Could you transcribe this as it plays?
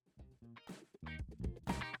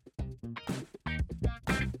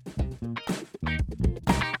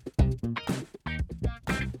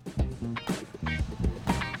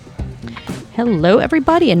Hello,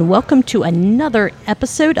 everybody, and welcome to another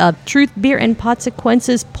episode of Truth, Beer, and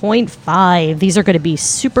Podsequences .5. These are going to be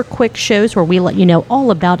super quick shows where we let you know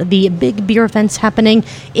all about the big beer events happening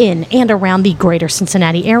in and around the greater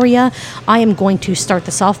Cincinnati area. I am going to start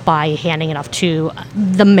this off by handing it off to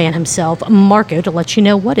the man himself, Marco, to let you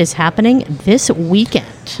know what is happening this weekend.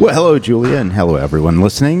 Well, hello, Julia, and hello, everyone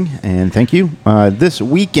listening, and thank you. This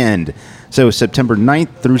weekend, so September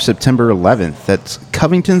 9th through September 11th, that's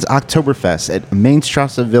Covington's Oktoberfest at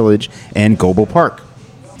Mainstrasse Village and Goebel Park.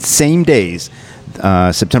 Same days,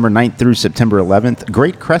 September 9th through September 11th,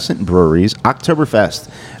 Great Crescent Brewery's Oktoberfest,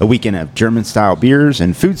 a weekend of German-style beers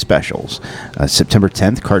and food specials. September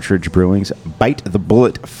 10th, Cartridge Brewing's Bite the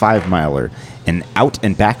Bullet 5-miler, an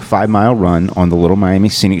out-and-back 5-mile run on the Little Miami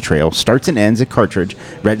Scenic Trail, starts and ends at Cartridge.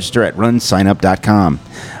 Register at runsignup.com.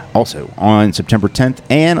 Also, on September 10th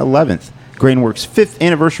and 11th, Grainworks' 5th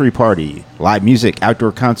anniversary party, live music,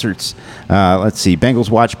 outdoor concerts,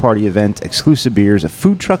 Bengals watch party event, exclusive beers,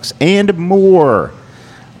 food trucks, and more.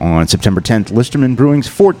 On September 10th, Listerman Brewing's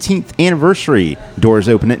 14th anniversary. Doors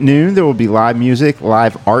open at noon. There will be live music,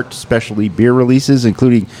 live art, specialty beer releases,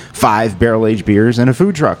 including 5 barrel-aged beers and a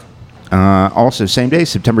food truck. Also, same day,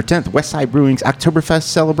 September 10th, Westside Brewing's Oktoberfest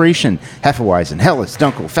celebration. Hefeweizen, Helles,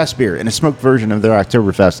 Dunkel, Fest beer, and a smoked version of their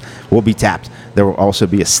Oktoberfest will be tapped. There will also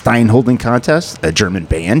be a Stein holding contest, a German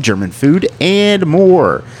band, German food, and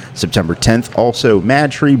more. September 10th, also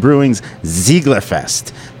Mad Tree Brewing's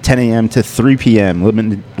Zieglerfest, 10 a.m. to 3 p.m.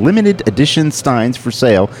 Limited edition steins for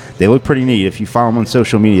sale. They look pretty neat. If you follow them on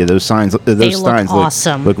social media, those steins look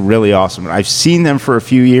awesome. Look really awesome. I've seen them for a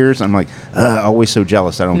few years. I'm like, always so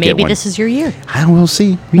jealous I don't get one. Maybe this is your year. I will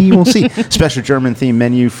see. We will see. Special German themed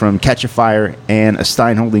menu from Catch a Fire and a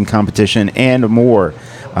Stein holding competition and more.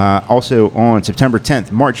 Also on September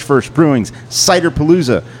 10th, March 1st, Brewing's Cider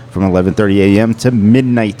Palooza from 11:30 a.m. to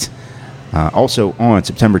midnight. Also on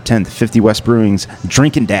September 10th, 50 West Brewing's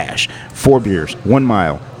Drink and Dash. 4 beers, 1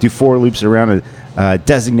 mile. Do 4 loops around a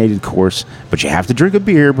designated course, but you have to drink a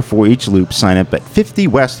beer before each loop. Sign up at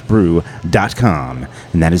 50westbrew.com.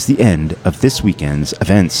 And that is the end of this weekend's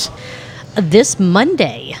events. This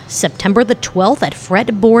Monday, September the 12th at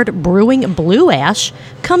Fretboard Brewing Blue Ash,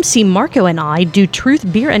 come see Marco and I do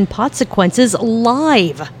Truth, Beer, and Podsequences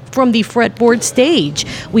live from the Fretboard stage.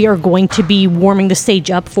 We are going to be warming the stage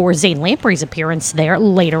up for Zane Lamprey's appearance there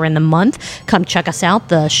later in the month. Come check us out.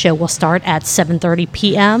 The show will start at 7:30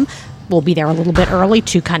 p.m. We'll be there a little bit early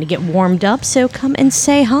to kind of get warmed up, so come and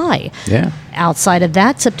say hi. Yeah. Outside of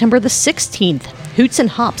that, September the 16th, Hoots and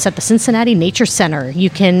Hops at the Cincinnati Nature Center. You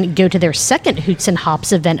can go to their second Hoots and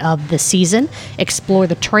Hops event of the season, explore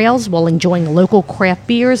the trails while enjoying local craft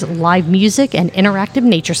beers, live music, and interactive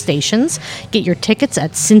nature stations. Get your tickets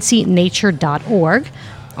at cincynature.org.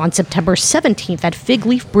 On September 17th at Fig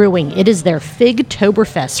Leaf Brewing, it is their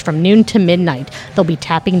Figtoberfest from noon to midnight. They'll be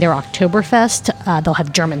tapping their Oktoberfest. They'll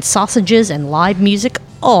have German sausages and live music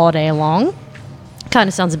all day long. Kind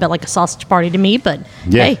of sounds a bit like a sausage party to me, but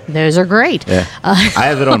hey, those are great. Yeah. I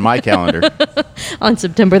have it on my calendar. On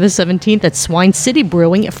September the 17th at Swine City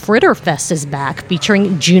Brewing, Fritterfest is back,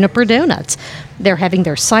 featuring Juniper Donuts. They're having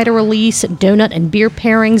their cider release, donut and beer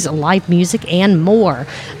pairings, live music, and more.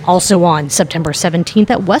 Also on September 17th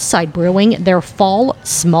at Westside Brewing, their Fall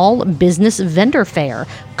Small Business Vendor Fair,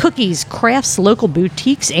 cookies, crafts, local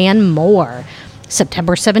boutiques, and more.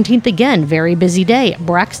 September 17th again, very busy day,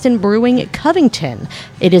 Braxton Brewing Covington.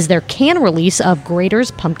 It is their can release of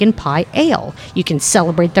Grater's Pumpkin Pie Ale. You can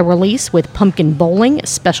celebrate the release with pumpkin bowling,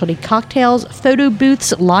 specialty cocktails, photo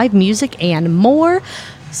booths, live music, and more.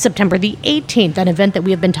 September the 18th, an event that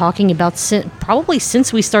we have been talking about probably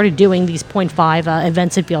since we started doing these .5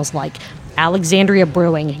 events, it feels like. Alexandria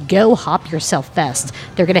Brewing, Go Hop Yourself Fest.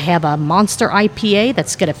 They're going to have a Monster IPA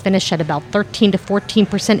that's going to finish at about 13 to 14%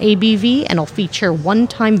 ABV and will feature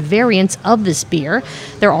one-time variants of this beer.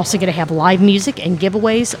 They're also going to have live music and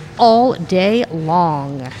giveaways all day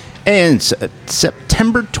long. And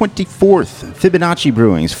September 24th, Fibonacci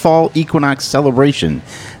Brewing's Fall Equinox Celebration.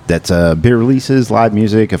 That's beer releases, live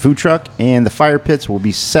music, a food truck, and the fire pits will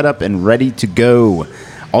be set up and ready to go.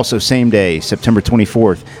 Also, same day, September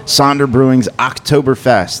 24th, Sonder Brewing's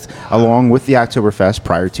Oktoberfest. Along with the Oktoberfest,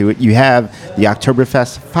 prior to it, you have the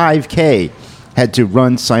Oktoberfest 5K. Head to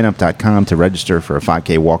runsignup.com to register for a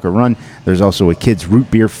 5K walk or run. There's also a kids' root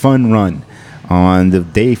beer fun run. On the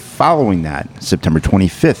day following that, September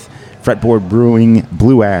 25th, Fretboard Brewing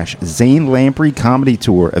Blue Ash Zane Lamprey Comedy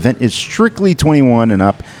Tour. Event is strictly 21 and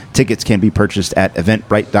up. Tickets can be purchased at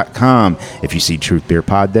eventbrite.com. If you see Truth Beer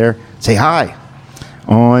Pod there, Say hi.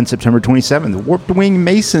 On September 27th, Warped Wing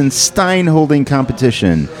Mason Stein Holding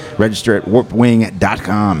Competition. Register at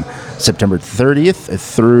warpedwing.com. September 30th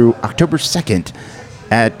through October 2nd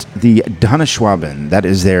at the Donnerschwaben. That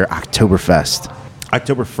is their Oktoberfest.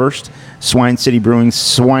 October 1st, Swine City Brewing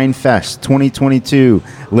Swine Fest 2022.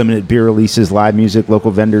 Limited beer releases, live music, local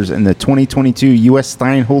vendors, and the 2022 U.S.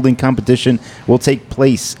 Stein Holding Competition will take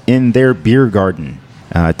place in their beer garden.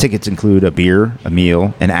 Tickets include a beer, a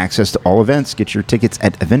meal, and access to all events. Get your tickets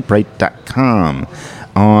at eventbrite.com.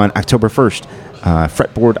 On October 1st,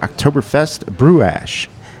 Fretboard Oktoberfest Brew Ash.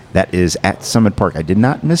 That is at Summit Park. I did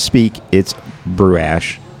not misspeak. It's Brew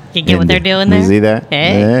Ash. You get what they're doing there? You see that?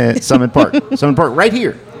 Hey. Summit Park. Summit Park, right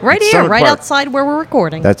here. Right here, Summit right Park. outside where we're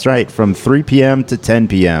recording. That's right, from 3 p.m. to 10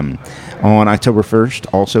 p.m. On October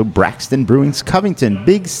 1st, also Braxton Brewing's Covington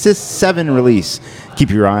Big Sis 7 release. Keep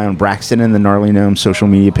your eye on Braxton and the Gnarly Gnome social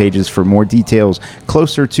media pages for more details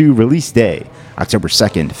closer to release day. October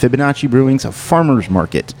 2nd, Fibonacci Brewing's Farmers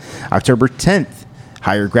Market. October 10th,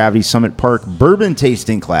 Higher Gravity Summit Park Bourbon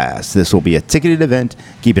Tasting Class. This will be a ticketed event.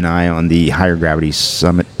 Keep an eye on the Higher Gravity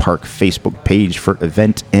Summit Park Facebook page for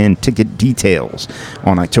event and ticket details.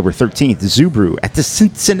 On October 13th, Zoo Brew at the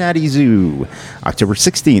Cincinnati Zoo. October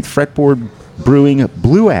 16th, Fretboard Brewing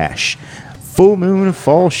Blue Ash Full Moon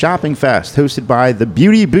Fall Shopping Fest, hosted by the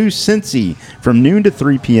Beauty Boost Cincy from noon to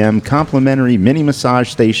 3 p.m. Complimentary mini massage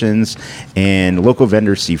stations and local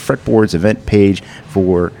vendors. See Fretboard's event page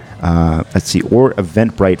for or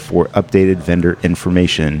Eventbrite for updated vendor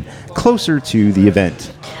information closer to the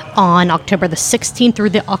event. On October the 16th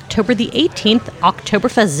through the October the 18th,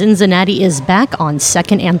 Oktoberfest Cincinnati is back on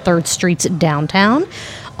 2nd and 3rd Streets downtown.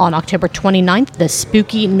 On October 29th, the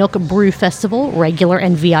Spooky Nook Brew Festival. Regular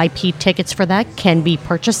and VIP tickets for that can be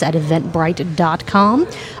purchased at eventbrite.com.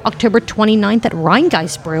 October 29th at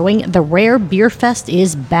Rheingeist Brewing, the Rare Beer Fest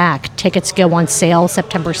is back. Tickets go on sale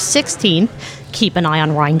September 16th. Keep an eye on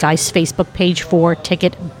Rheingeist's Facebook page for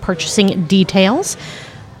ticket purchasing details.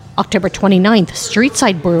 October 29th,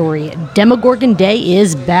 Streetside Brewery, Demogorgon Day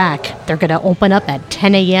is back. They're going to open up at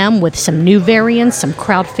 10 a.m. with some new variants, some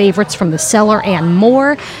crowd favorites from the cellar, and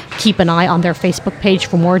more. Keep an eye on their Facebook page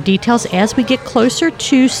for more details as we get closer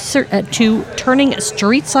to turning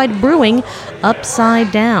Streetside Brewing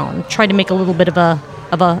upside down. Try to make a little bit of a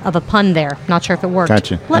pun there. Not sure if it worked.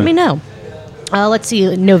 Gotcha. Let me know. Let's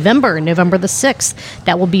see, November the 6th.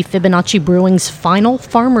 That will be Fibonacci Brewing's final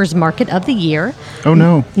farmers market of the year. Oh,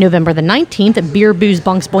 no. November the 19th, Beer, Booze,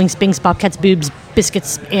 Bunks, Boinks, Binks, Bobcats, Boobs,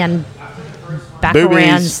 Biscuits, and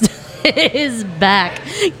Baccarans is back.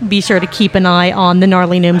 Be sure to keep an eye on the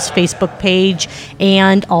Gnarly Gnomes Facebook page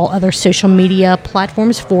and all other social media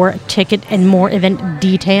platforms for ticket and more event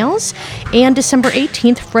details. And December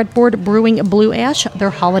 18th, Fretboard Brewing Blue Ash, their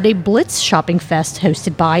Holiday Blitz Shopping Fest,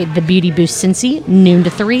 hosted by the Beauty Boost Cincy, noon to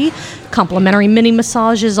 3. Complimentary mini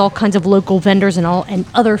massages, all kinds of local vendors and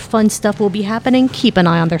other fun stuff will be happening. Keep an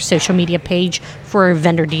eye on their social media page for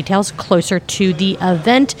vendor details closer to the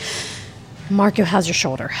event. Marco, how's your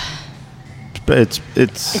shoulder? It's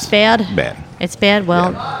bad. Bad. It's bad.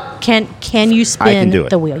 Well, yeah. Can you spin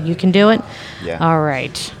the wheel? You can do it. Yeah. All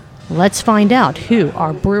right. Let's find out who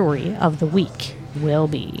our brewery of the week will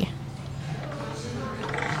be.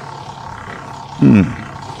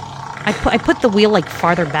 I put the wheel like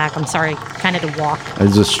farther back. I'm sorry, kind of to walk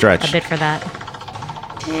It's a stretch. a bit for that.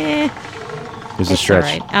 It's a It's stretch. all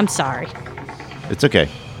right. I'm sorry. It's okay.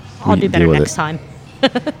 I'll do better next time.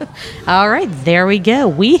 All right, there we go.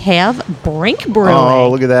 We have Brink Brewing. Oh,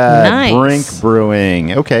 look at that. Nice. Brink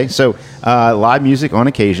Brewing. Okay, so live music on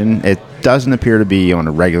occasion. It doesn't appear to be on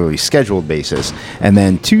a regularly scheduled basis. And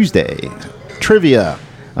then Tuesday, trivia.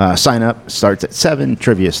 Sign up starts at 7.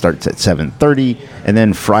 Trivia starts at 7:30. And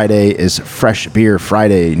then Friday is Fresh Beer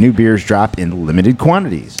Friday. New beers drop in limited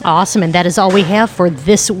quantities. Awesome, and that is all we have for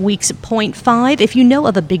this week's Point 5. If you know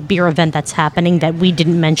of a big beer event that's happening that we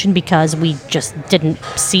didn't mention because we just didn't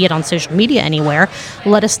see it on social media anywhere,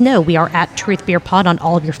 let us know. We are at Truth Beer Pod on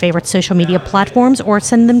all of your favorite social media platforms, or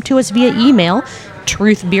send them to us via email,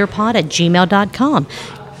 truthbeerpod@gmail.com.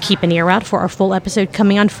 Keep an ear out for our full episode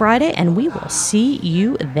coming on Friday, and we will see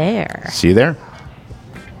you there. See you there.